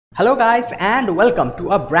Hello guys and welcome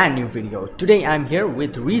to a brand new video. Today I'm here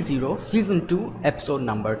with ReZero Season 2 episode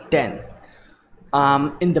number 10.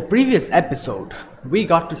 In the previous episode we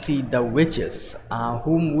got to see the witches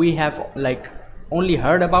whom we have only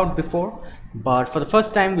heard about before, but for the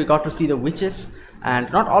first time we got to see the witches,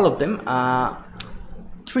 and not all of them,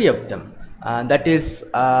 three of them. That is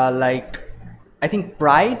I think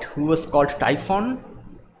Pride, who was called Typhon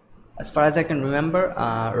as far as I can remember,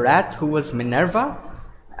 Wrath, who was Minerva,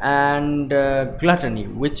 and Gluttony,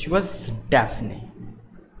 which was Daphne.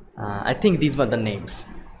 I think these were the names.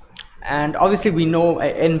 And obviously we know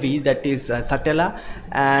Envy, that is Satella,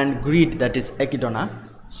 and Greed, that is Echidna.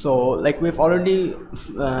 So we've already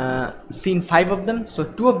seen 5 of them, so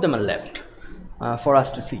 2 of them are left for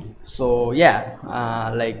us to see. So yeah,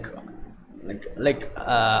 I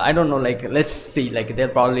don't know, let's see, they'll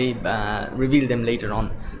probably reveal them later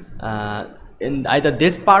on in either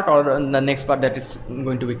this part or in the next part that is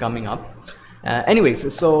going to be coming up.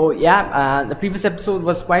 Anyways, so yeah, the previous episode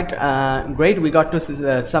was quite great. We got to see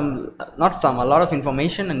a lot of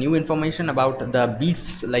information and new information about the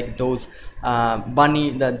beasts, like those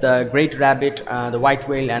bunny, the great rabbit, the white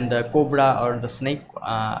whale, and the cobra or the snake.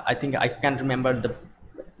 I think I can't remember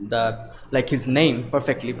the his name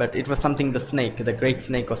perfectly, but it was something, the snake, the great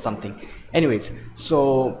snake or something. Anyways,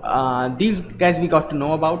 so these guys we got to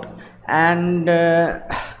know about. And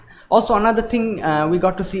also another thing we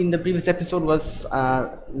got to see in the previous episode was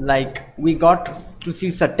we got to see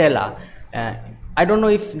Satella. I don't know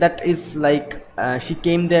if that is she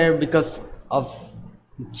came there because of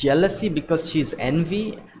jealousy, because she's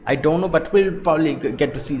Envy. I don't know, but we'll probably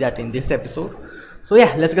get to see that in this episode. So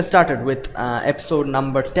yeah, let's get started with episode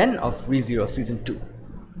number 10 of ReZero Season 2.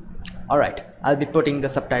 Alright, I'll be putting the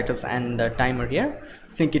subtitles and the timer here.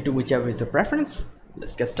 Sync it to whichever is your preference.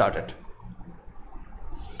 Let's get started.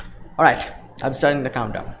 Alright, I'm starting the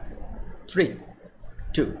countdown. 3,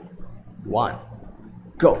 2, 1,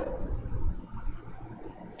 go.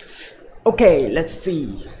 Okay, let's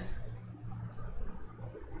see.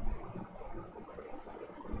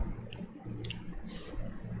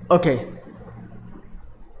 Okay.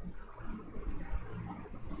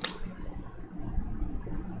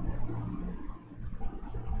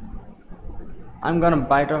 I'm gonna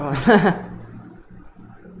bite her.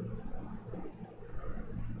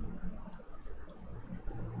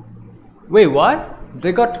 Wait, what?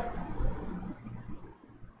 They got...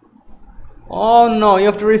 Oh no, you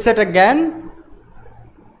have to reset again?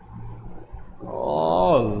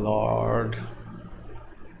 Oh Lord.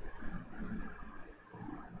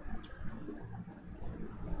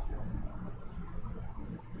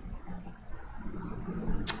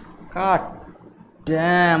 God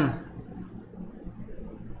damn.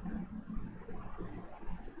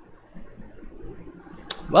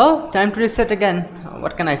 Well, time to reset again.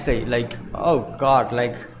 What can I say? Oh god,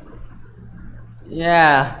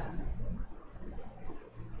 yeah.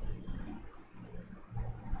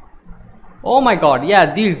 Oh my god,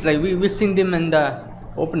 yeah, these, we've seen them in the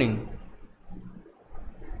opening.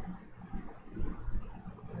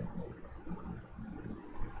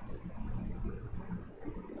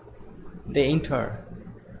 They ain't her.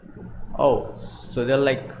 Oh, so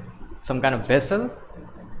they're some kind of vessel?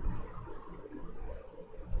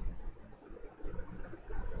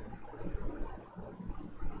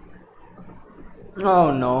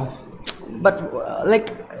 Oh no, but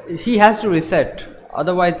he has to reset,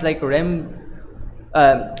 otherwise Ram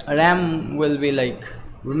will be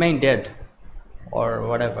remain dead or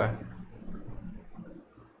whatever.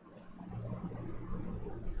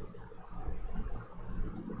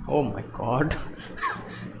 Oh my god.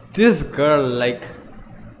 This girl,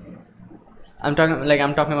 I'm talking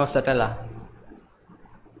about Satella.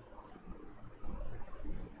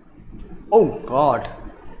 Oh god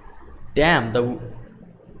damn,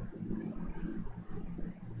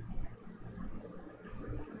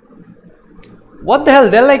 what the hell,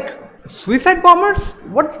 they're suicide bombers?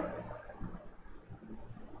 What?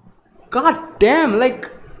 God damn,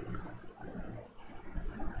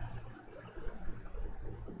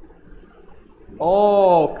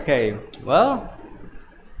 okay, well.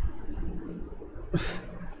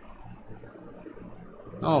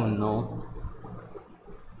 Oh no.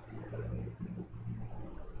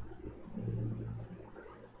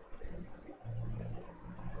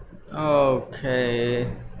 Okay.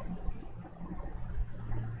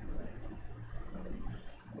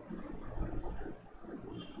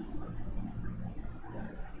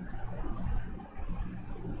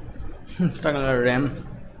 Stuck on a ram.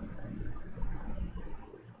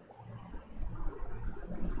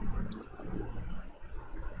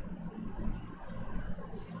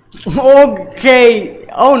 Okay,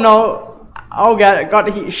 Oh no. Oh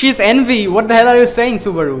god, she's envy. What the hell are you saying,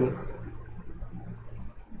 Subaru?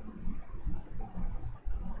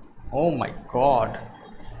 Oh my god.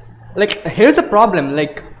 Like, here's a problem.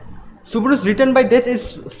 Like, Subaru's return by death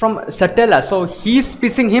is from Satella, so he's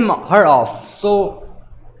pissing her off. So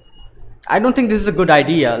I don't think this is a good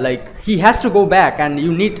idea. Like, he has to go back, and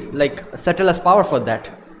you need like Satella's power for that.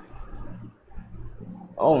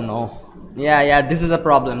 Oh no. Yeah, this is a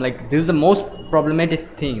problem. Like, this is the most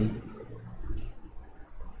problematic thing.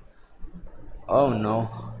 Oh no.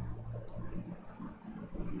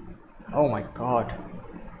 Oh my god.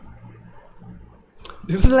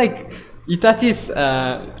 This is like Itachi's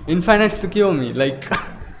Infinite Tsukiyomi. Like,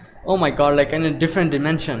 oh my god, like in a different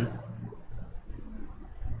dimension.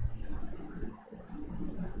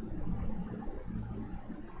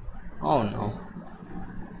 Oh no.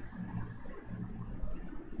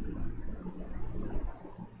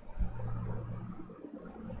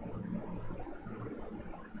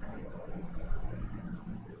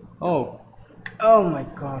 Oh. Oh my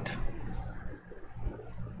god.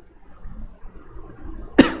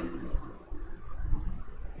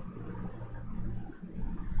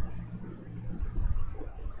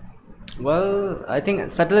 Well, I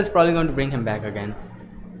think Subtle is probably going to bring him back again.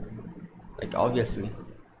 Like, obviously.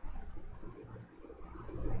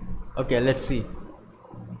 Okay, let's see.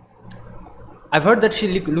 I've heard that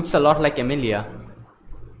she looks a lot like Emilia.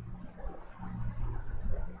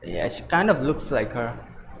 Yeah, she kind of looks like her.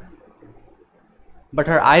 But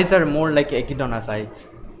her eyes are more like Ekidona's eyes.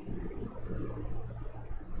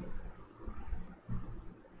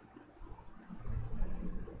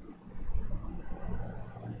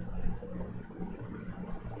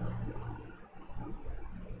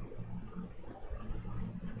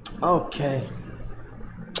 Okay.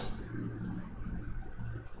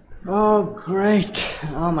 Oh, great.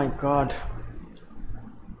 Oh my god.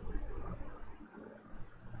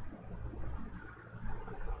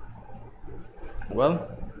 Well.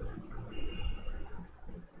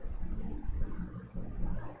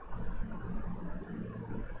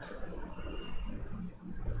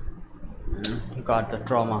 God, the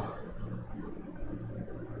trauma.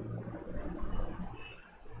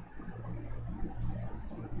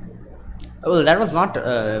 Well, that was not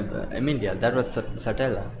Emilia, that was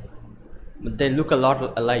Satella. But they look a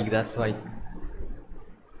lot alike, that's why.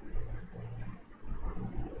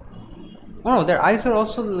 Oh no, their eyes are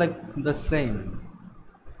also like the same.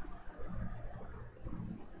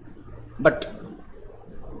 But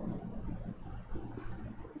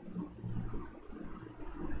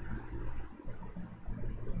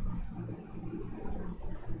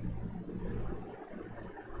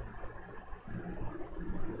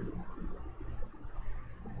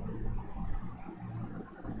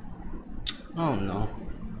oh no.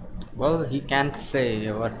 Well, he can't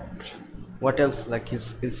say what else like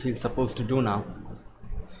is he supposed to do now.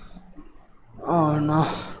 Oh no.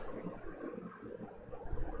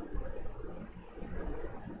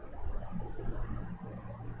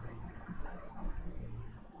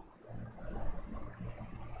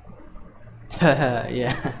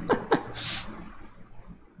 Yeah.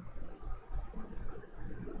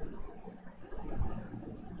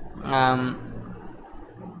 um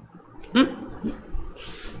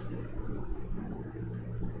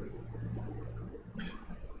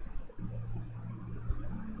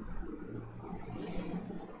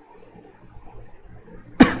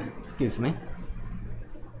excuse me.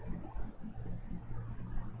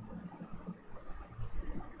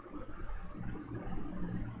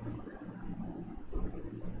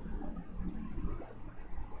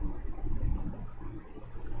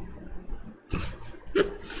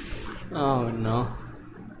 Oh no.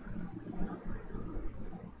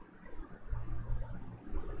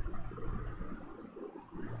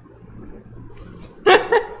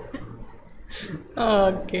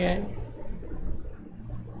 Okay.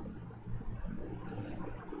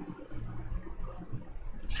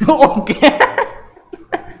 Okay.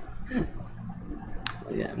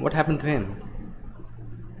 Yeah, what happened to him?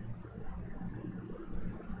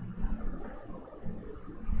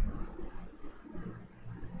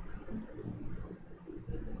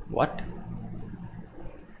 What?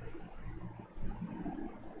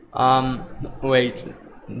 Wait,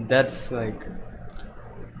 that's like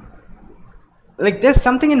there's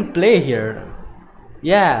something in play here.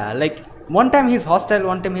 Yeah, like one time he's hostile,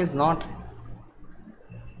 one time he's not.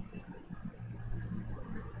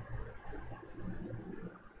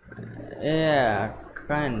 Yeah,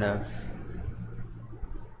 kind of.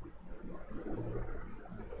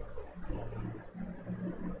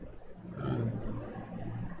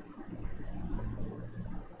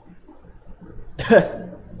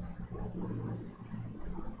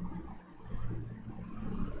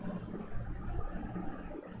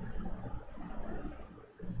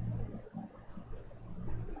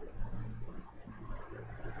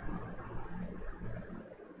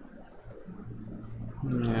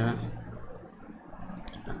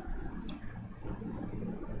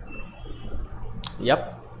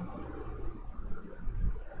 Yep.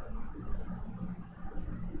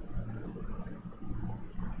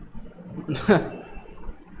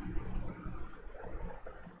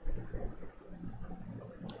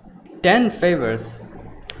 10 favors.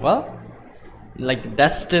 Well, like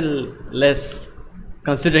that's still less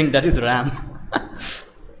considering that is RAM.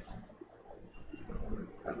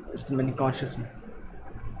 It's many consciousness.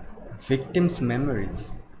 Victims'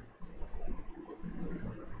 memories.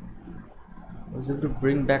 Was able to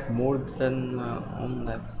bring back more than own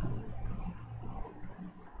life.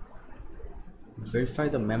 Verify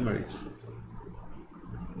the memories.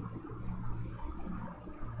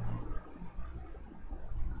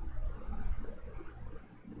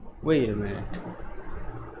 Wait a minute.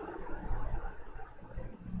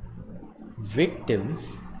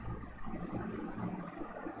 Victims?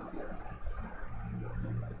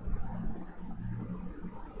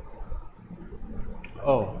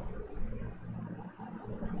 Oh.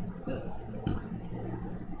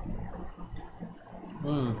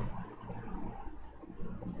 Hmm.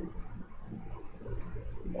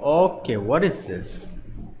 Okay, what is this?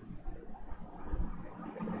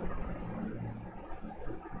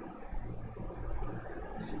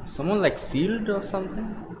 Someone like sealed or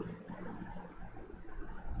something?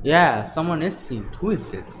 Yeah, someone is sealed. Who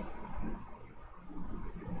is this?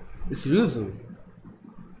 It's Ryuzu,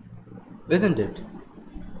 isn't it?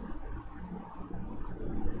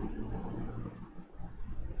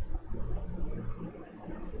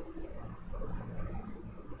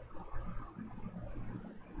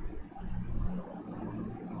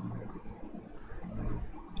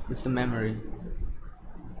 It's the memory.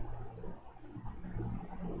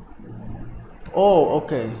 Oh,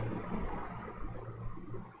 okay.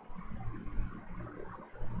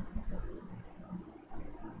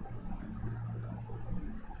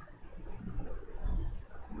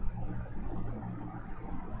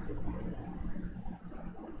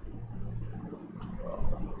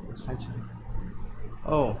 Essentially.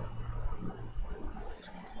 Oh.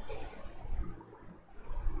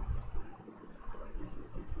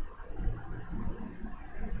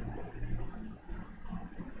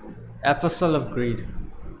 Apostle of Greed.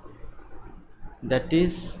 That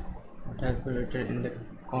is what has been written in the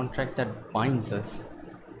contract that binds us.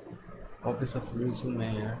 Copies of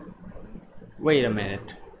resume. Wait a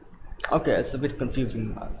minute. Okay, it's a bit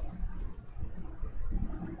confusing.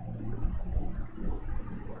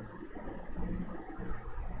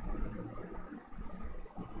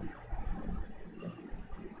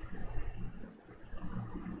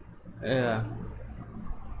 Yeah.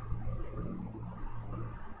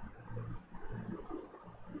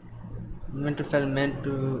 Meant to fell meant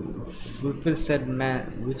to fulfill said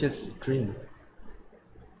man which is dream.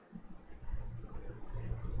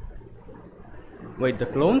 Wait, the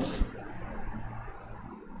clones?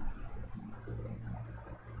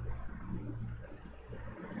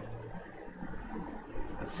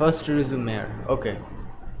 First resume. Okay.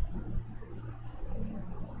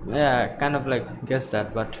 Yeah, kind of like guess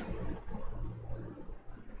that, but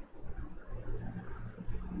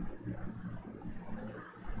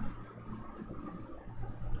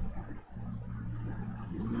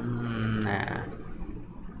nah.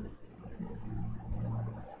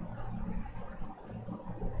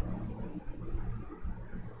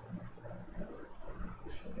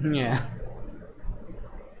 Yeah.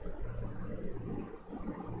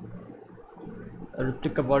 A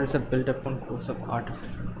replica bodies are built upon course of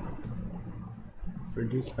artificial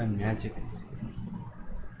produced by magic.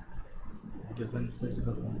 Given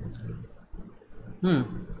physical form.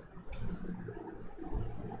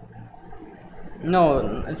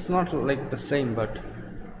 No, it's not like the same, but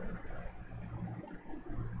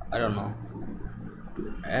I don't know.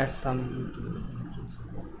 Add some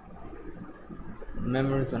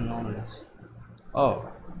memories or knowledge. Oh,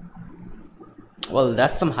 well,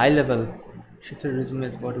 that's some high level. She said resume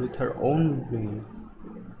body with her own brain,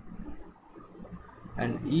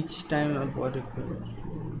 and each time a body could.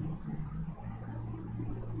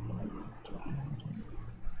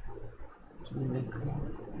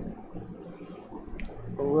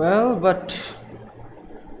 Well, but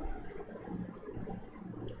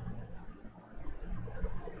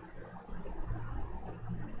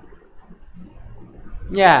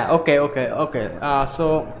yeah, okay.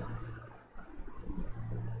 So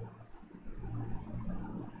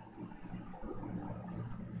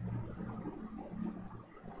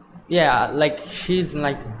yeah, like she's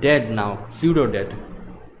like dead now, pseudo dead,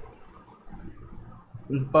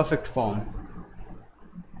 in perfect form.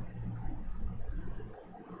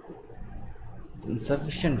 It's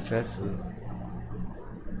insufficient vessel.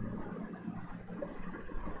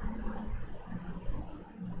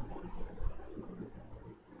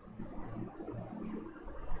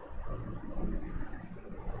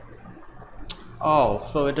 Oh,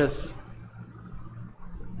 so it is.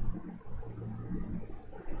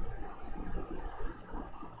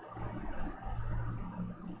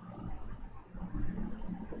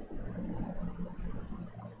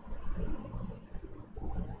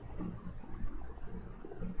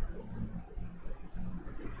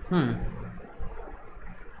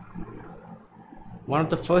 One of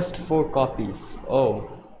the first four copies. Oh,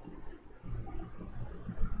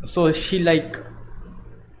 so she like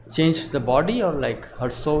changed the body or like her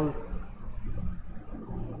soul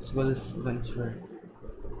as well as when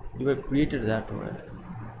you were created that way.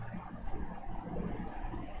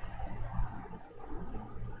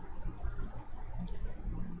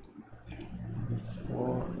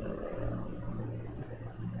 Before.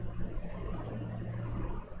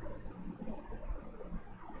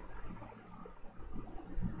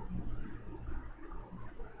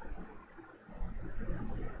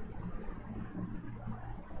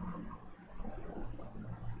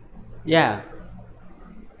 Yeah.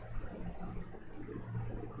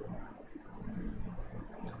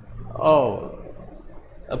 Oh,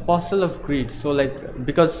 Apostle of Greed. So like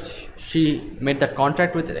because she made that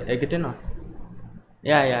contract with Egerton.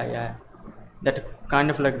 Yeah, yeah, yeah. That kind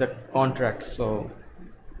of like the contract. So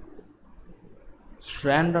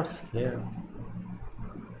strand of hair.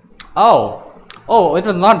 Oh, oh, it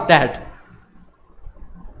was not that.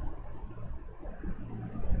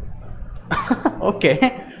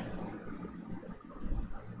 Okay.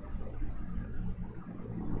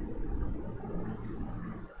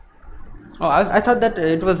 Oh, I thought that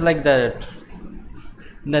it was like that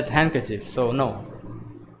handkerchief. So no.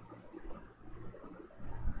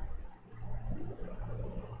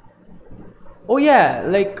 Oh yeah,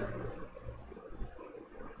 like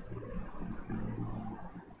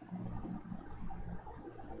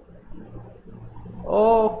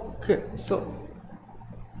okay. So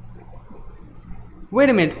wait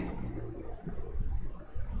a minute.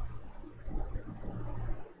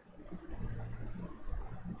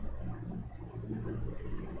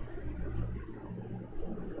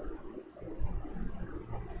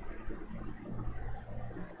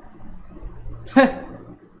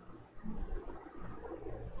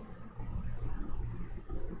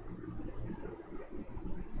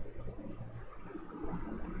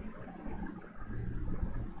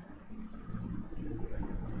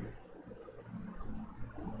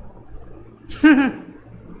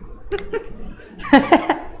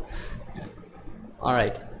 All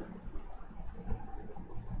right.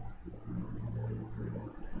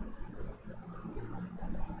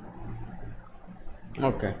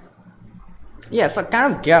 Okay. Yeah, so I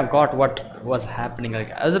kind of got what was happening.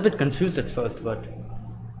 Like I was a bit confused at first, but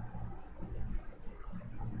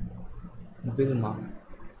Vilma.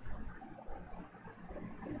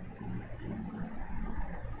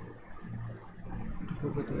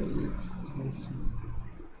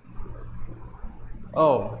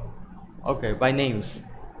 Oh, okay, by names.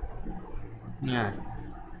 Yeah.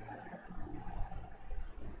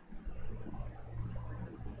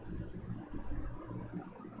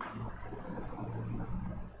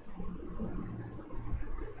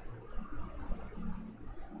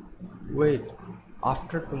 Wait,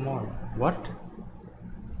 after tomorrow. What?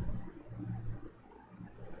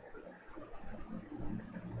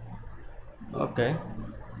 Okay.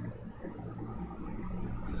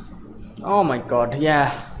 Oh my god,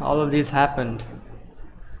 yeah, all of these happened.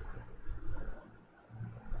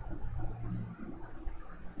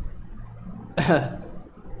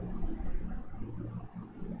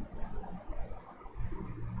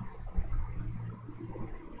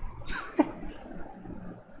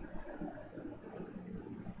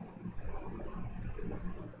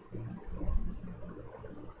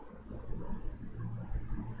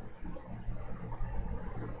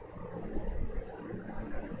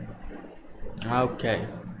 Okay.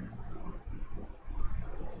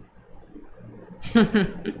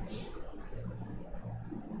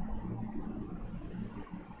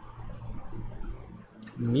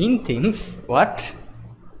 Mean things? What?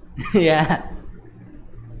 Yeah.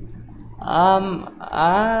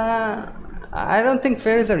 I don't think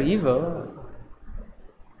fairies are evil.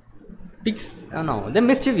 Pigs, no, they're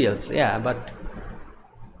mischievous. Yeah, but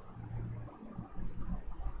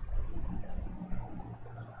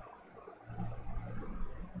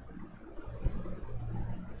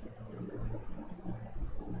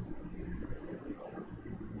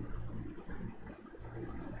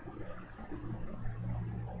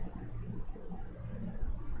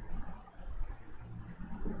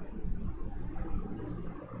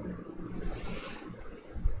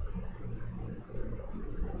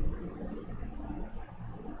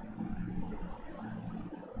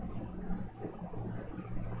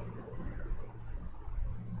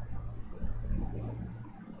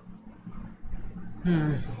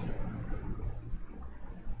Hmm.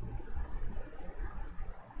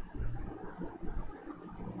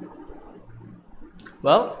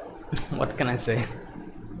 Well, what can I say?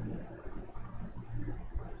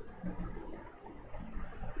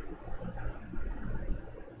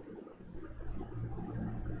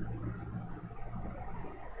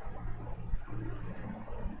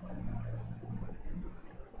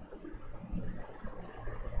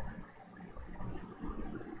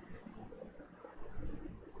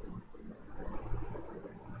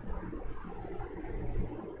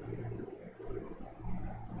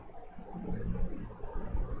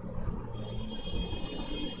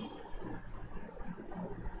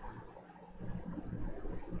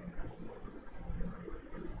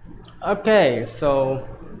 Okay, so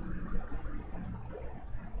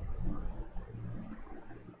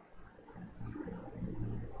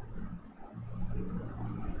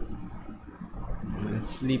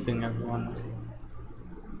sleeping everyone.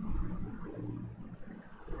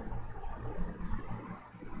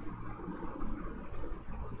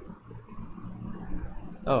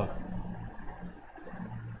 Oh.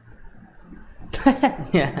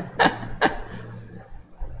 Yeah.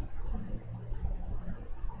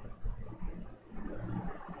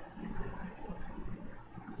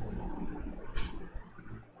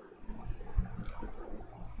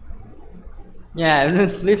 Yeah,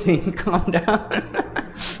 everyone's sleeping. Calm down.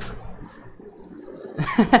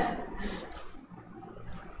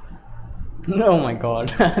 Oh my god,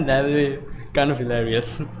 that will be kind of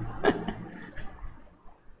hilarious.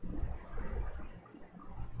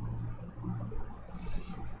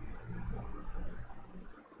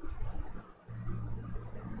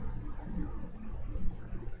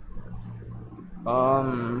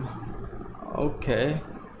 Um, okay.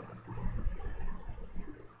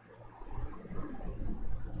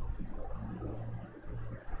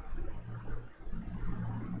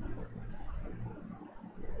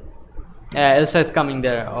 Yeah, Elsa is coming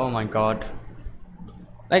there. Oh my god.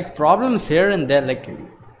 Like problems here and there,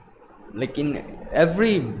 like in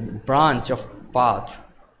every branch of path.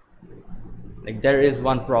 Like there is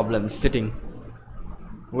one problem sitting,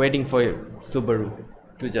 waiting for Subaru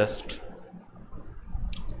to just.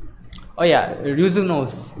 Oh yeah, Ryuzu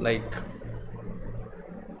knows. Like,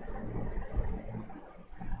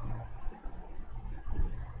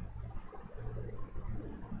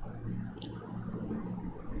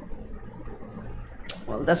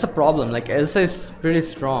 well, that's a problem. Like Elsa is pretty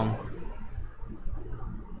strong.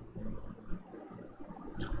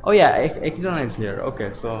 Oh yeah, Echidna is here.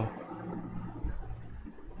 Okay, so.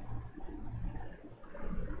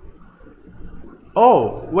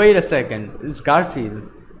 Oh, wait a second. It's Garfield.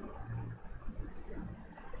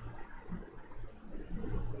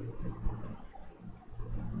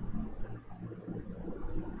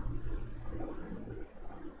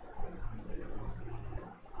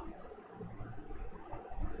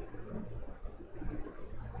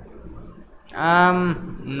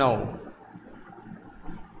 No.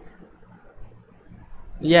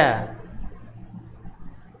 Yeah.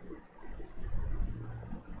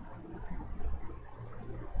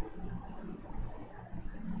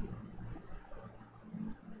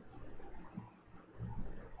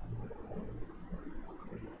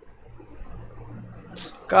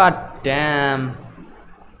 God damn.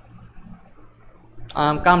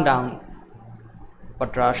 Calm down,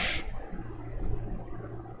 Patrash.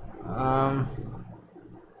 Um.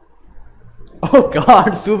 Oh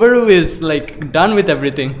God, Subaru is like done with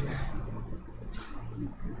everything.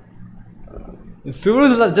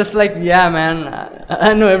 Subaru's just like, yeah, man.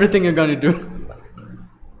 I know everything you're gonna do.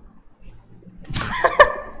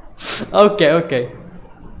 Okay, okay,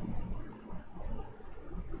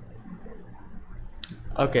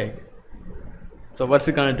 okay. So what's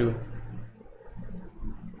he gonna do?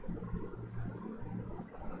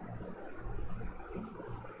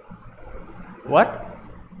 What?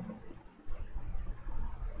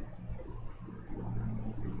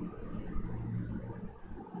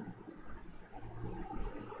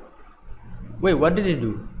 Wait, what did he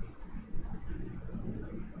do?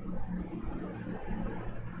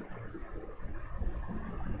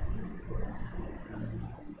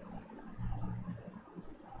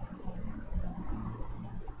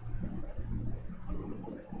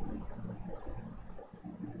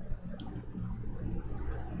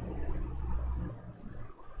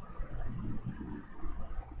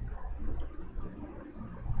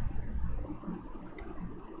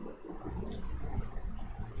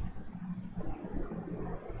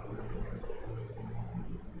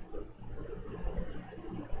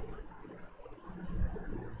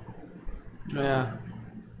 Yeah.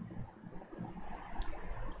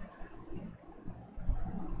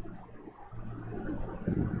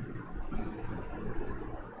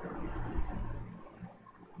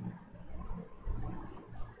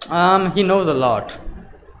 He knows a lot.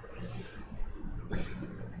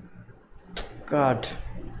 God.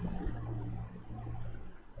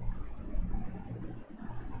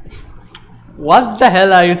 What the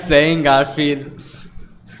hell are you saying, Garfield?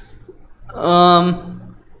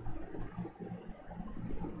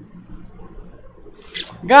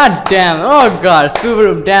 God damn. Oh god,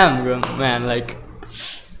 Subaru, damn, man. Like,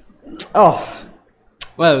 oh.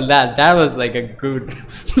 Well, that was like a good.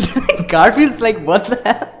 Garfield's like, what the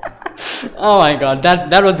hell? Oh my god,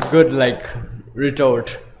 that was good, like,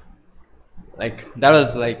 retort. Like, that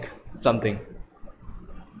was like something.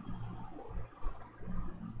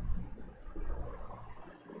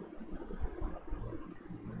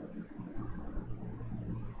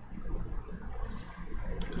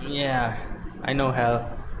 Yeah, I know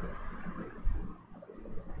hell.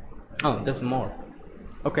 Oh, there's more.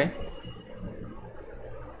 Okay.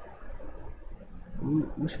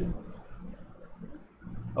 We should.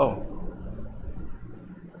 Oh.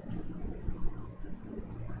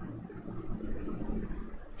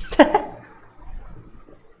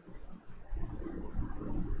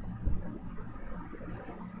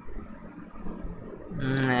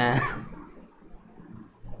 Nah.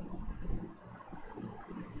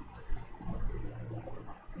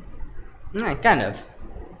 Nah, kind of.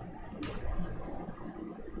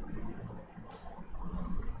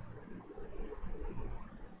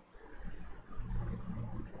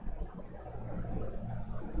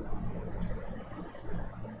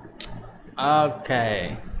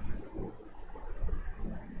 Okay.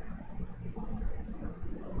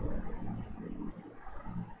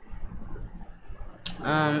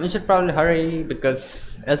 We should probably hurry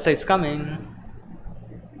because Elsa is coming.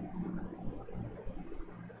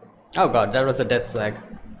 Oh god, that was a death flag.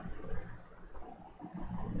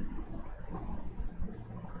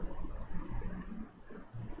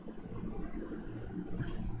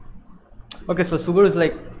 Okay, so Subaru is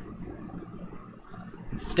like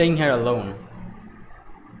staying here alone.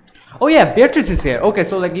 Oh yeah, Beatrice is here. Okay,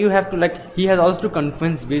 so like you have to like, he has also to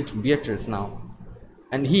convince Beatrice now.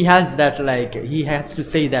 And he has that, like, he has to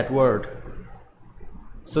say that word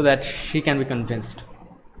so that she can be convinced.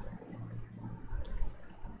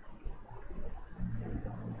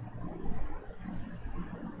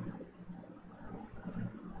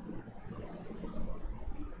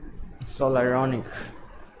 It's all ironic.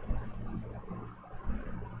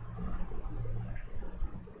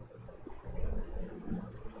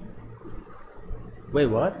 Wait,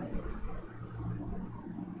 what?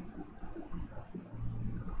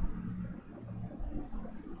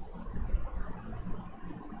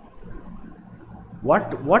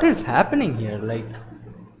 What is happening here? Like,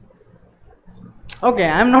 okay,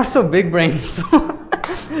 I'm not so big brain,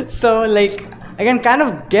 so like I can kind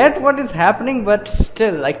of get what is happening, but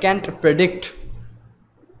still I can't predict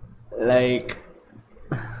like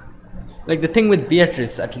the thing with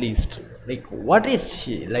Beatrice, at least. Like, what is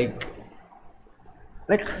she like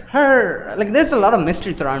her, like, there's a lot of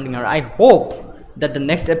mystery surrounding her. I hope that the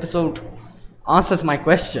next episode answers my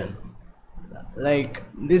question. Like,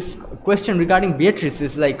 this question regarding Beatrice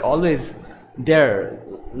is like always there,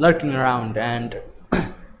 lurking around, and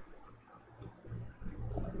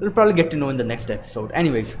we'll probably get to know in the next episode.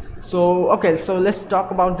 Anyways, so okay, so let's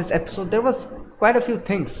talk about this episode. There was quite a few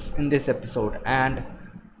things in this episode, and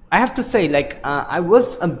I have to say, like, I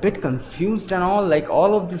was a bit confused and all. Like,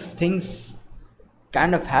 all of these things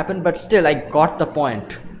kind of happened, but still I got the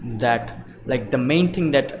point that, like, the main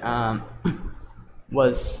thing that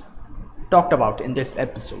was talked about in this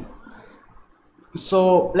episode.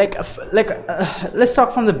 So like let's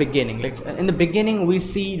talk from the beginning. Like, in the beginning we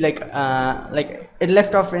see like it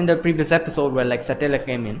left off in the previous episode where like Satella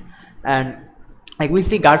came in, and like we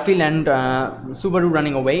see Garfield and Subaru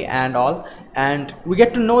running away and all, and we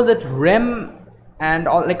get to know that Rem and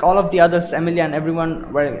all of the others, Emilia and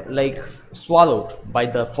everyone, were like swallowed by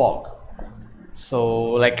the fog.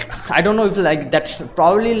 So like, I don't know if like that's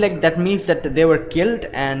probably like that means that they were killed,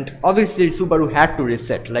 and obviously Subaru had to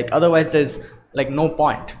reset, like otherwise there's like no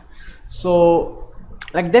point. So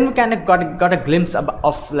like then we kind of got a glimpse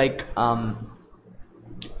of like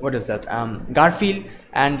what is that, Garfield,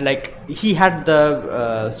 and like he had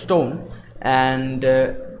the stone, and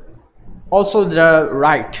also the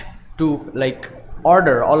right to like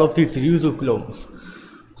order all of these Ryuzu clones.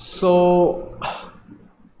 So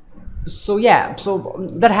yeah, so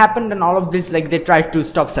that happened, and all of this, like, they tried to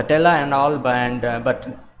stop Satella and all, but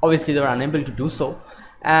obviously they were unable to do so.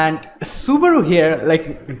 And Subaru here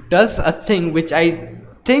like does a thing which I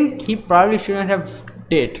think he probably shouldn't have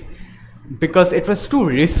did, because it was too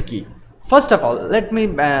risky. First of all, let me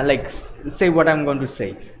like say what I'm going to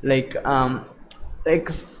say. Like like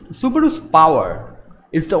Subaru's power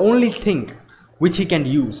is the only thing which he can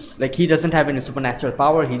use. Like he doesn't have any supernatural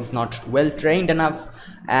power, he's not well trained enough,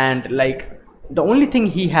 and like the only thing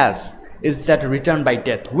he has is that return by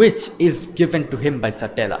death, which is given to him by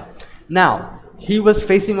Satella. Now he was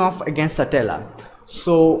facing off against Satella,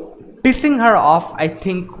 so pissing her off I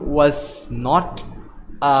think was not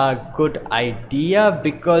a good idea,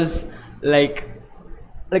 because like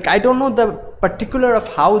I don't know the particular of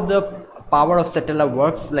how the power of Satella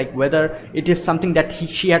works, like whether it is something that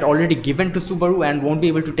she had already given to Subaru and won't be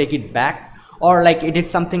able to take it back, or like it is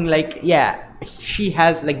something like, yeah, she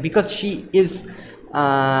has, like, because she is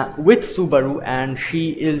with Subaru and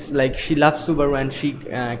she is like, she loves Subaru and she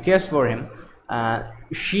cares for him,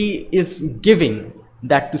 she is giving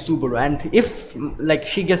that to Subaru, and if like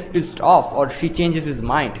she gets pissed off or she changes his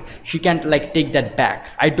mind, she can't like take that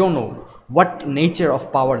back. I don't know what nature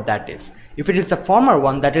of power that is. If it is a former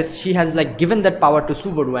one, that is she has like given that power to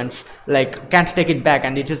Subaru and like can't take it back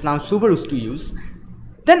and it is now Subaru's to use,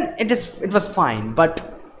 then it was fine. But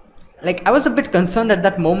like I was a bit concerned at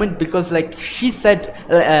that moment, because like she said,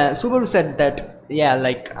 Subaru said that, yeah,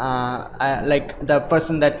 like like the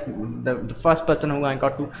person that the first person who I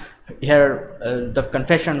got to hear the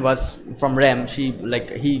confession was from Rem. She like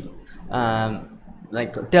he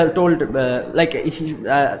like told like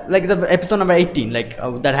the episode number 18, like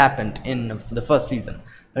that happened in the first season,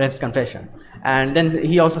 Rem's confession. And then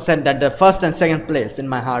he also said that the first and second place in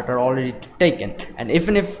my heart are already taken, and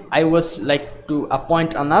even if I was like to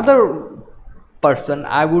appoint another person,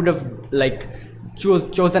 I would have like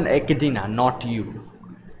chosen Ekidina, not you.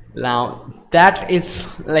 Now that is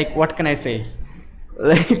like, what can I say,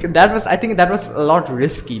 like that was, I think that was a lot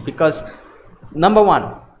risky, because number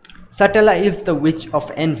one, Satella is the witch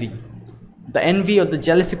of envy. The envy or the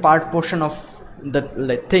jealousy portion of the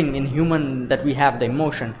like, thing in human that we have, the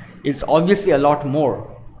emotion, is obviously a lot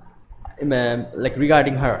more like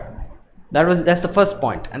regarding her. That's the first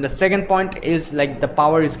point. And the second point is like the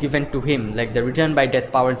power is given to him, like the return by death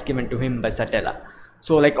power is given to him by Satella.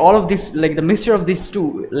 So like all of this, like the mixture of these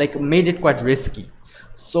two, like made it quite risky.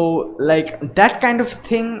 So like that kind of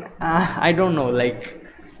thing, I don't know, like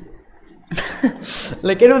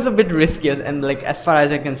like it was a bit risky, and like as far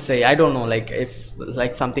as I can say, I don't know like if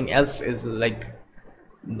like something else is like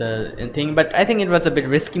the thing, but I think it was a bit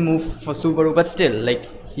risky move for Subaru, but still like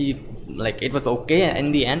he, like it was okay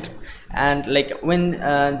in the end. And like when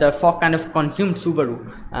the fog kind of consumed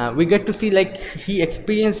Subaru, we get to see like he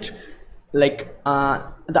experienced like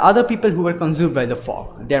the other people who were consumed by the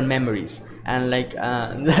fog, their memories, and like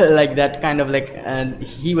like that kind of like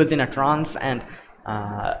he was in a trance, and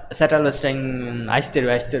Satella was saying I still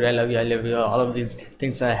I love you, all of these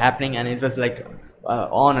things are happening, and it was like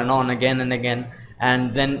on and on again and again.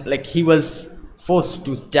 And then like he was forced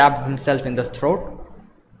to stab himself in the throat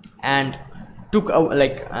and took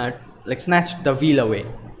like snatched the wheel away,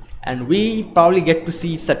 and we probably get to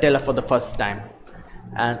see Satella for the first time.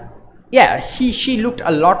 And yeah, she looked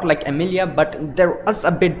a lot like Emilia, but there was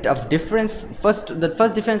a bit of difference. The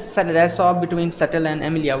first difference that I saw between Satella and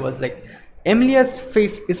Emilia was like Emilia's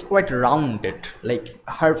face is quite rounded, like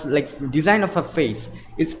her like design of her face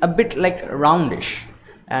is a bit like roundish,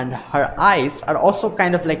 and her eyes are also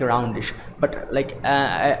kind of like roundish. But like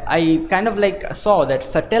I kind of like saw that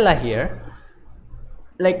Satella here,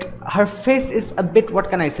 like her face is a bit, what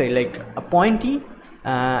can I say, like a pointy,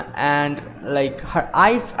 and like her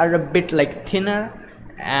eyes are a bit like thinner,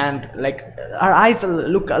 and like her eyes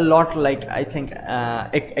look a lot like, I think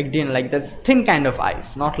again like this thin kind of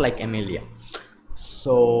eyes, not like Emilia.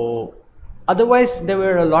 So otherwise they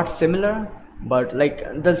were a lot similar, but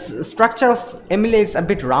like the structure of Emilia is a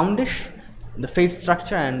bit roundish, the face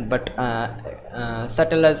structure, and but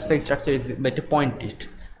Satella's face structure is a bit pointed.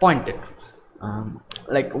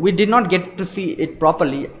 Like we did not get to see it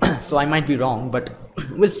properly, so I might be wrong, but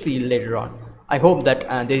we'll see later on. I hope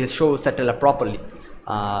that they show Satella properly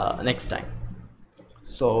next time.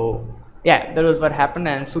 So yeah, that was what happened.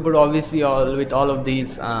 And Subaru obviously with all of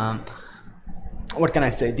these what can I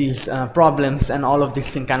say, these problems and all of this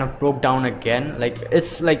thing kind of broke down again. Like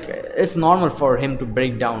it's normal for him to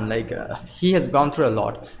break down, like he has gone through a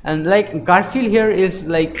lot. And like Garfield here is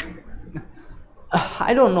like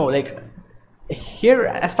I don't know, like here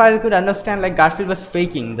as far as I could understand, like Garfield was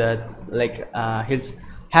faking the like his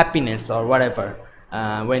happiness or whatever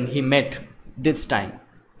when he met this time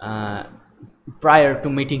prior to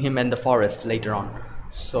meeting him in the forest later on.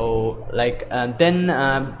 So like then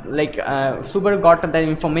like Subaru got that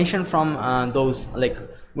information from those, like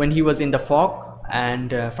when he was in the fog,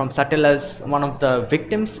 and from Satella's one of the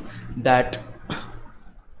victims, that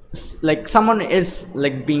like someone is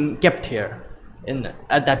like being kept here, in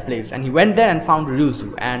at that place, and he went there and found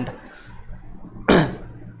Ryuzu. And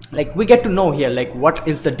like we get to know here like what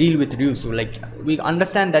is the deal with Ryuzu. Like we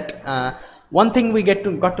understand that one thing we got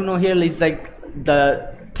to know here is like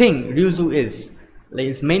the thing Ryuzu is like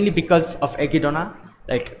is mainly because of Ekidona.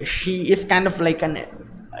 Like she is kind of like an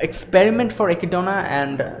experiment for Ekidona,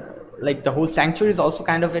 and like the whole sanctuary is also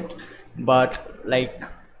kind of it. But like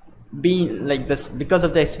being like this, because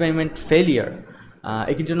of the experiment failure,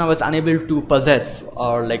 Ekidona was unable to possess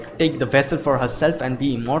or like take the vessel for herself and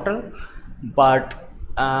be immortal. But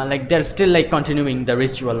like they're still like continuing the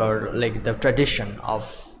ritual or like the tradition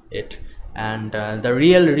of it, and the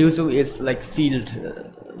real Ryuzu is like sealed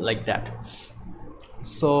like that.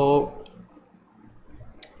 So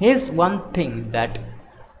here's one thing that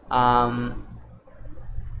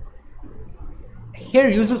here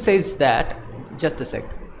Ryuzu says that, just a sec,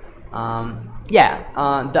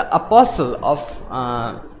 the apostle of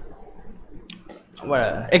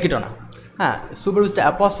Ekidona, Subaru is the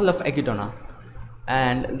apostle of Ekidona,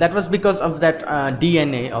 and that was because of that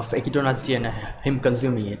DNA of Ekidona's DNA, him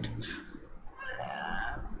consuming it.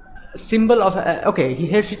 Symbol of okay,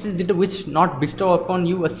 here she says, did the witch not bestow upon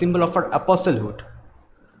you a symbol of her apostlehood?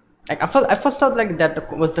 Like I first thought like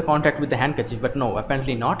that was the contact with the handkerchief, but no,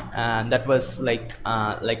 apparently not. That was like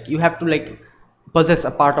you have to like possess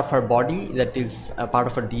a part of her body that is a part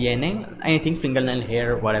of her DNA, anything, fingernail,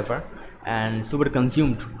 hair, whatever, and Subaru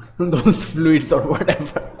consumed those fluids or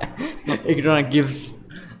whatever Ekidona gives.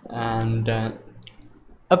 And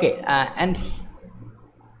okay, and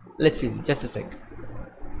let's see, just a sec.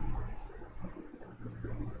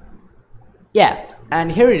 Yeah,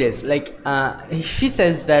 and here it is. Like she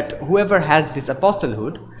says that whoever has this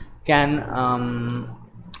apostlehood can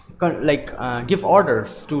give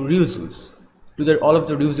orders to Ryuzus, to all of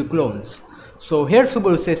the Ryuzu clones. So here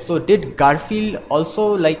Subaru says, so did Garfield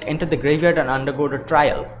also like enter the graveyard and undergo the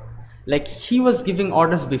trial? Like he was giving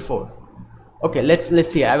orders before. Okay, let's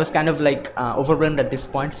see. I was kind of like overwhelmed at this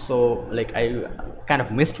point, so like I kind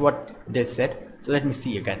of missed what they said. So let me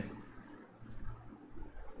see again.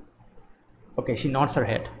 Okay, she nods her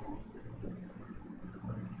head.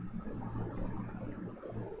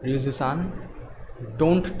 Ryuzu-san,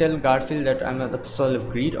 don't tell Garfield that I'm the soul of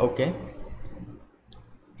greed. Okay.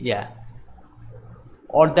 Yeah.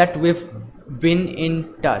 Or that we've been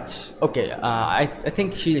in touch. Okay, I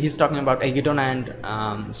think he's talking about Ekidona and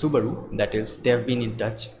Subaru. That is, they have been in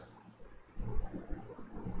touch.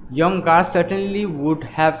 Young Gar certainly would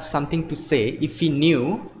have something to say if he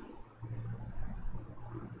knew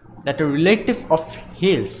that a relative of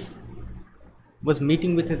his was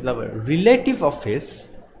meeting with his lover. Relative of his.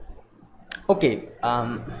 Okay,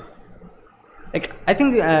 like I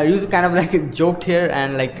think Ryuzu kind of like joked here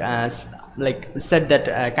and like said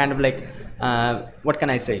that kind of like what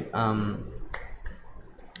can I say?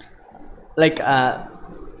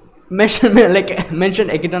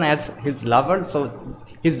 Mentioned Ekidona as his lover. So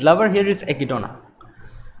his lover here is Ekidona,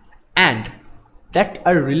 and that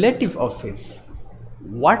a relative of his.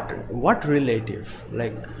 What relative?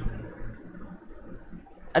 Like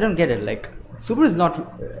I don't get it. Like Subaru is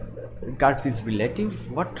not Garfield's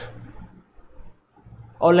relative. What?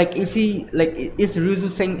 Or like is Ryuzu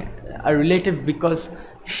saying a relative because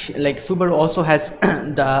like Subaru also has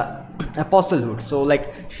the apostlehood? So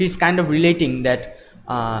like she's kind of relating that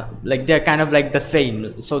like they're kind of like the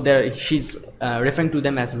same. So she's referring to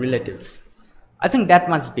them as relatives. I think that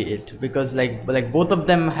must be it, because like both of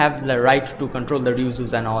them have the right to control the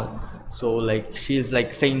Ryuzus and all. So like she's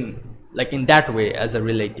like saying like in that way as a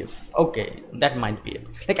relative. Okay, that might be it.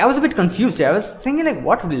 Like I was a bit confused here. I was thinking like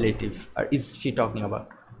what relative is she talking about?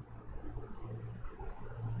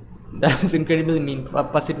 That was incredibly mean.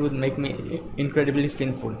 Plus it would make me incredibly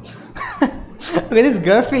sinful. Okay, this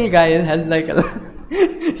Garfield guy has like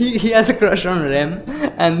he has a crush on Rem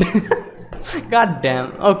and god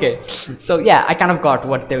damn. Okay, so yeah, I kind of got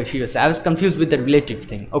what she was saying. I was confused with the relative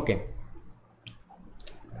thing. Okay,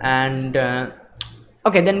 and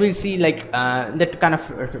okay, then we see like that kind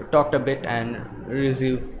of talked a bit, and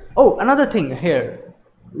Ryuzu. Oh, another thing here,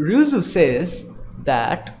 Ryuzu says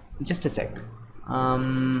that, just a sec,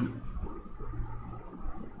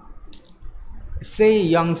 say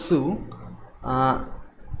Young-Soo,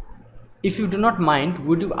 if you do not mind,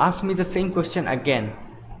 would you ask me the same question again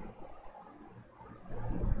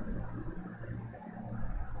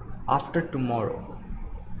after tomorrow?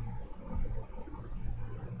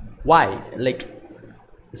 Why? Like,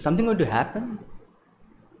 is something going to happen?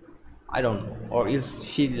 I don't know. Or is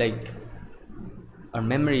she like, her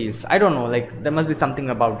memories, I don't know, like there must be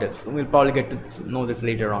something about this. We'll probably get to know this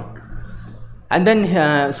later on. And then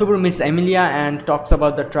Subaru meets Emilia and talks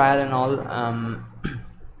about the trial and all,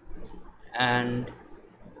 and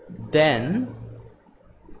then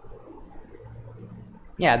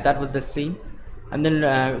yeah, that was the scene. And then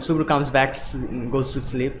Subaru comes back, goes to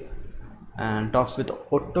sleep, and talks with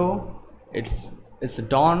Otto. It's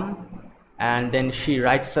dawn, and then he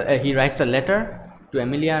writes a letter to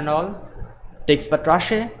Emilia and all, takes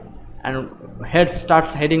Patrache, and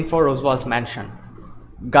starts heading for Oswald's mansion.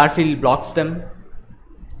 Garfield blocks them,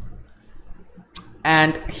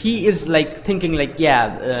 and he is like thinking like,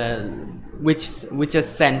 yeah, which is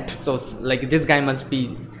sent, so like this guy must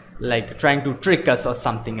be like trying to trick us or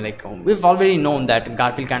something. Like, we've already known that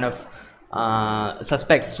Garfield kind of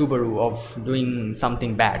suspects Subaru of doing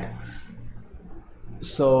something bad.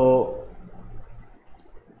 So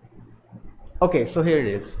okay, so here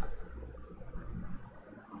it is.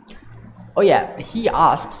 Oh yeah, he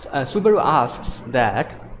asks, Subaru asks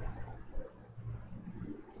that,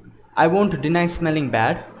 I won't deny smelling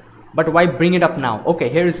bad, but why bring it up now? Okay,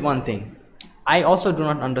 here is one thing. I also do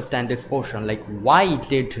not understand this portion. Like, why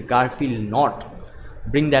did Garfield not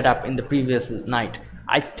bring that up in the previous night?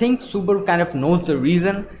 I think Subaru kind of knows the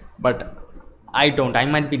reason, but I don't. I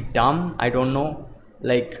might be dumb. I don't know.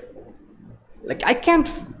 Like I can't,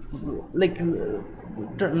 like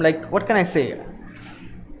what can I say?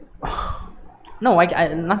 No,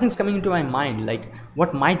 nothing's coming into my mind. Like,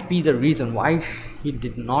 what might be the reason why he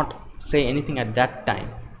did not say anything at that time?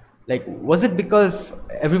 Like, was it because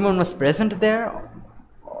everyone was present there,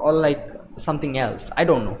 or like something else? I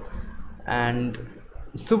don't know. And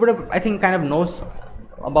Subaru, I think, kind of knows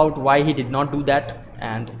about why he did not do that,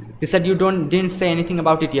 and he said, you didn't say anything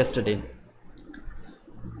about it yesterday.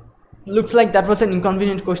 Looks like that was an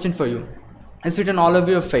inconvenient question for you. It's written all over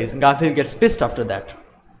your face. Garfield gets pissed after that.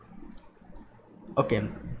 Okay,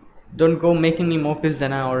 don't go making me more pissed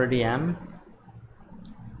than I already am.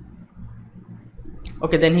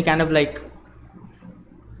 Okay, then he kind of like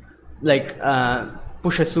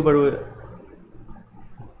pushes Subaru,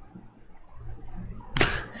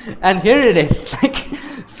 and here it is. Like,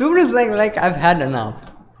 Subaru's like I've had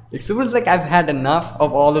enough. Like, Subaru's like, I've had enough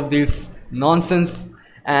of all of this nonsense,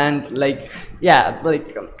 and like, yeah,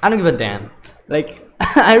 like, I don't give a damn. Like,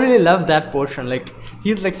 I really love that portion. Like,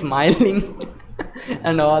 he's like smiling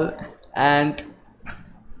and all. And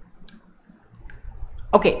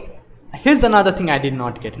okay, here's another thing I did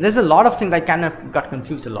not get. There's a lot of things I kind of got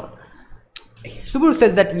confused a lot. Subaru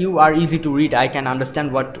says that you are easy to read. I can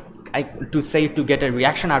understand what to say to get a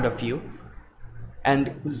reaction out of you.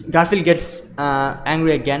 And Garfield gets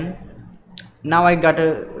angry again. Now I got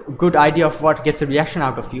a good idea of what gets a reaction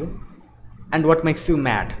out of you and what makes you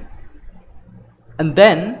mad. And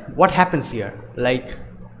then what happens here? Like,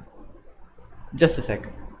 just a sec.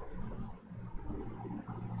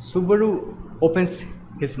 Subaru opens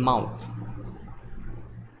his mouth,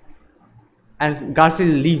 and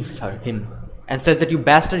Garfield leaves him and says that, you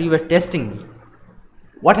bastard, you were testing me.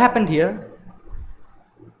 What happened here?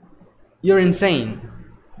 You're insane.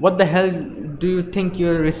 What the hell do you think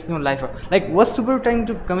you're risking your life for? Like, was Subaru trying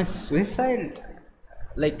to commit suicide?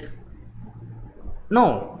 Like,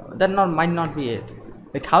 no, that might not be it.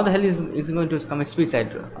 Like, how the hell is he going to commit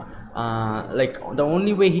suicide? Like, the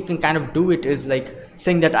only way he can kind of do it is like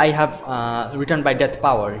saying that I have return by death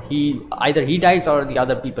power. Either he dies or the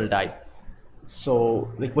other people die. So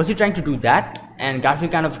like, was he trying to do that? And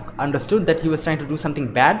Garfield kind of understood that he was trying to do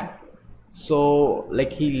something bad, so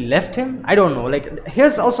like he left him. I don't know. Like,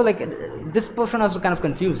 here's also like, this portion also kind of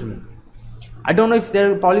confused me. I don't know if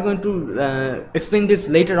they're probably going to explain this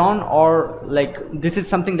later on, or like this is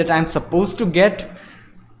something that I'm supposed to get,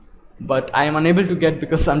 but I am unable to get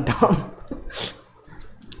because I'm dumb.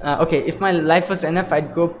 Okay, if my life was enough,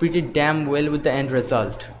 I'd go pretty damn well with the end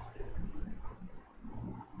result.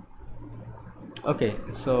 Okay,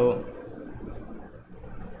 so,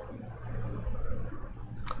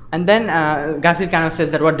 and then Garfield kind of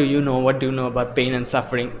says that, what do you know about pain and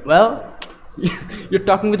suffering? Well, you're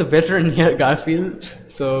talking with a veteran here, Garfield,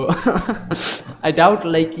 so I doubt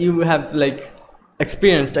like you have like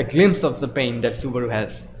experienced a glimpse of the pain that Subaru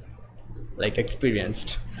has like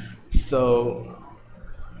experienced. So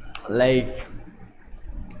like,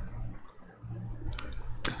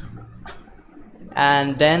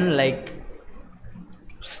 and then like,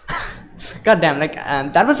 god damn, like,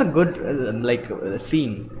 that was a good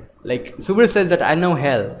scene. Like, Subaru says that I know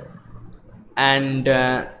hell, and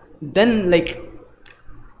then like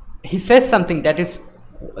he says something that is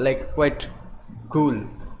like quite cool.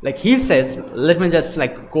 Like, he says, let me just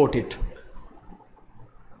like quote it.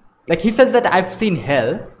 Like, he says that I've seen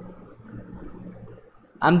hell,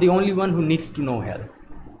 I'm the only one who needs to know hell.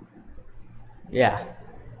 Yeah,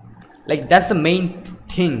 like that's the main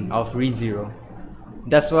thing of ReZero.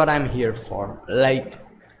 That's what I'm here for. Like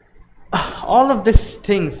all of these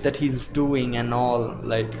things that he's doing and all,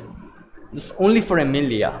 like it's only for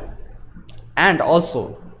Emilia, and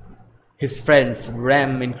also his friends,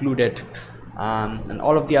 Rem included, and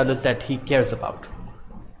all of the others that he cares about.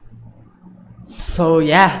 So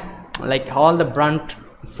yeah, like all the brunt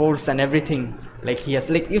force and everything, like he has,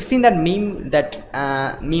 like you've seen that meme that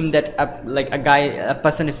like a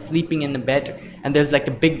person is sleeping in the bed and there's like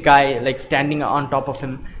a big guy like standing on top of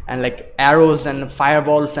him, and like arrows and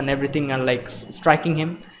fireballs and everything are like striking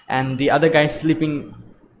him, and the other guy is sleeping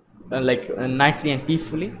nicely and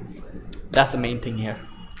peacefully. That's the main thing here.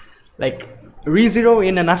 Like ReZero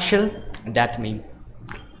in a nutshell, that meme.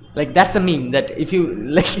 Like that's a meme that if you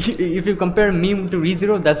like if you compare meme to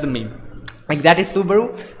ReZero, that's the meme. Like that is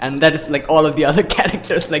Subaru, and that is like all of the other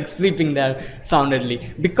characters like sleeping there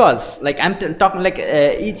soundedly, because like I'm talking like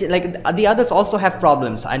each, like the others also have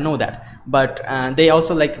problems, I know that, but they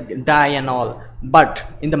also like die and all. But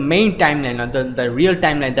in the main timeline, the real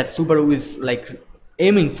timeline that Subaru is like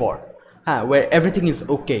aiming for, where everything is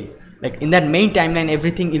okay, like in that main timeline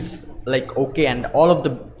everything is like okay, and all of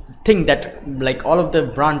the thing that like all of the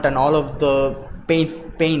brunt and all of the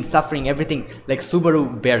pain, suffering, everything, like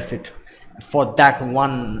Subaru bears it for that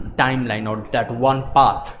one timeline or that one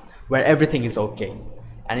path where everything is okay.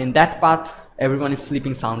 And in that path everyone is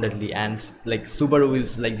sleeping soundly, and like Subaru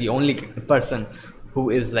is like the only person who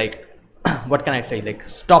is like what can I say, like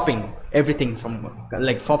stopping everything from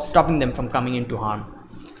like stopping them from coming into harm.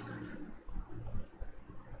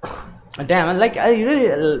 Damn, like I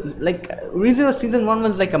really like ReZero season 1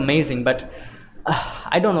 was like amazing, but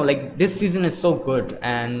I don't know, like this season is so good.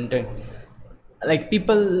 And like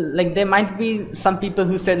people, like there might be some people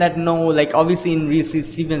who say that no, like obviously in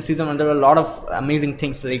season 1 there were a lot of amazing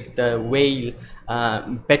things like the whale,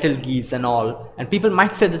 Betelgeuse and all, and people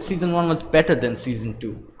might say that season 1 was better than season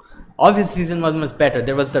 2. Obviously season 1 was better,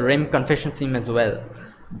 there was the Rem confession scene as well,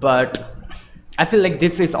 but I feel like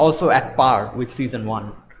this is also at par with season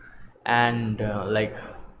 1. And like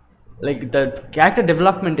the character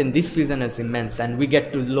development in this season is immense, and we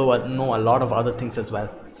get to know a lot of other things as well.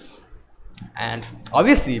 And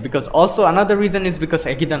obviously, because also another reason is because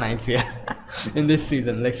Echidna is here in this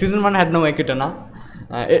season. Like season 1 had no Echidna,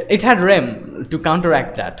 it had Rem to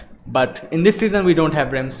counteract that, but in this season we don't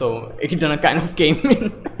have Rem, so Echidna kind of came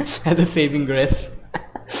in as a saving grace.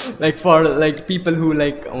 Like for like people who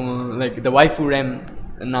like the waifu Rem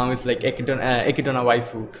now is like Echidna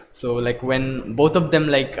waifu, so like when both of them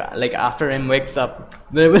like after Rem wakes up,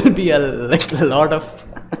 there will be a lot of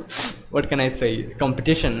what can I say,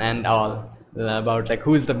 competition and all about like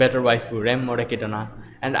who is the better waifu, Rem or Echidna.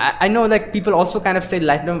 And I know like people also kind of say,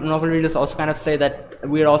 light novel readers also kind of say that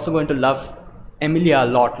we're also going to love Emilia a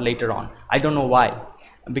lot later on. I don't know why,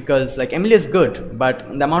 because like Emilia is good, but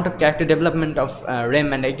the amount of character development of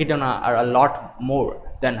Rem and Echidna are a lot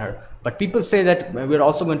more than her. But people say that we're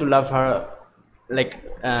also going to love her like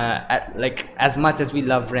as much as we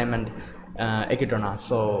love Rem and Echidna.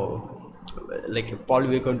 So like probably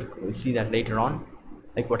we're going to see that later on,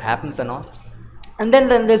 like what happens and all. And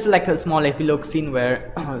then there's like a small epilogue scene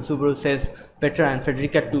where Subaru says Petra and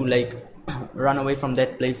Frederica to like run away from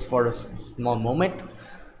that place for a small moment,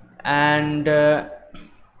 and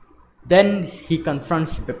then he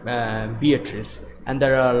confronts Beatrice, and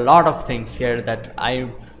there are a lot of things here that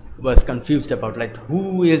I was confused about, like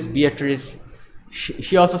who is Beatrice.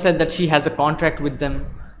 She also said that she has a contract with them,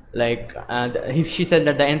 like she said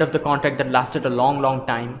that the end of the contract that lasted a long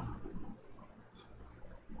time,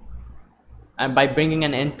 and by bringing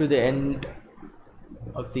an end to the end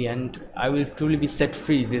of the end, I will truly be set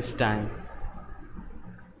free this time.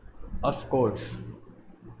 Of course,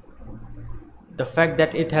 the fact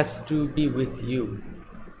that it has to be with you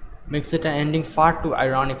makes it an ending far too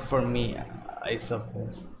ironic for me, I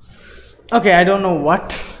suppose. Okay, I don't know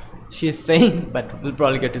what she's saying, but we'll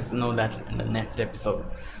probably get to know that in the next episode.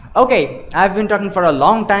 Okay, I've been talking for a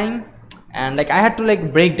long time, and like I had to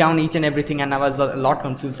like break down each and everything, and I was a lot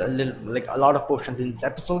confused, a lot of portions in this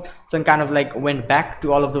episode, so I kind of like went back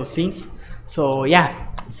to all of those scenes. So yeah,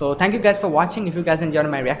 so thank you guys for watching. If you guys enjoyed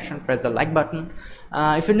my reaction, press the like button.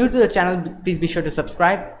 If you're new to the channel, please be sure to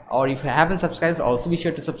subscribe, or if you haven't subscribed, also be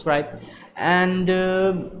sure to subscribe. And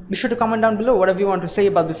be sure to comment down below whatever you want to say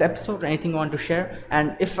about this episode, anything you want to share.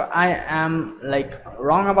 And if I am like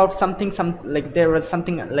wrong about something, like there was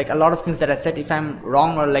something, like a lot of things that I said, if I'm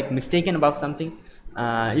wrong or like mistaken about something,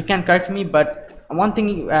 you can correct me. But one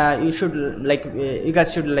thing you should like, you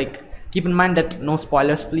guys should like keep in mind that no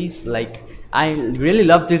spoilers please. Like I really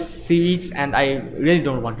love this series and I really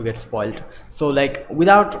don't want to get spoiled. So like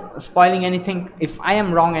without spoiling anything, if I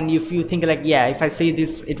am wrong and if you think like yeah, if I say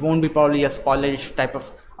this it won't be probably a spoilerish type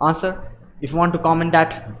of answer, if you want to comment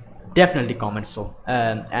that, definitely comment. So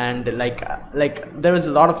and like there is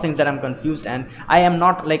a lot of things that I'm confused, and I am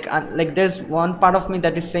not like there's one part of me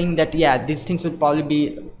that is saying that yeah, these things would probably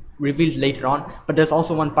be revealed later on, but there's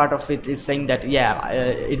also one part of it is saying that yeah,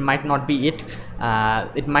 it might not be it.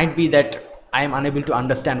 It might be that I am unable to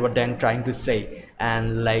understand what they're trying to say,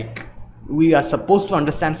 and like we are supposed to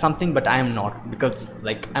understand something but I am not, because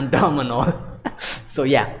like I'm dumb and all. So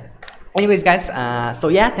yeah, anyways guys, so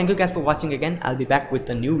yeah, thank you guys for watching again. I'll be back with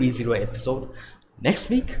a new ReZero episode next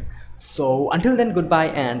week. So until then, goodbye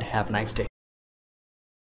and have a nice day.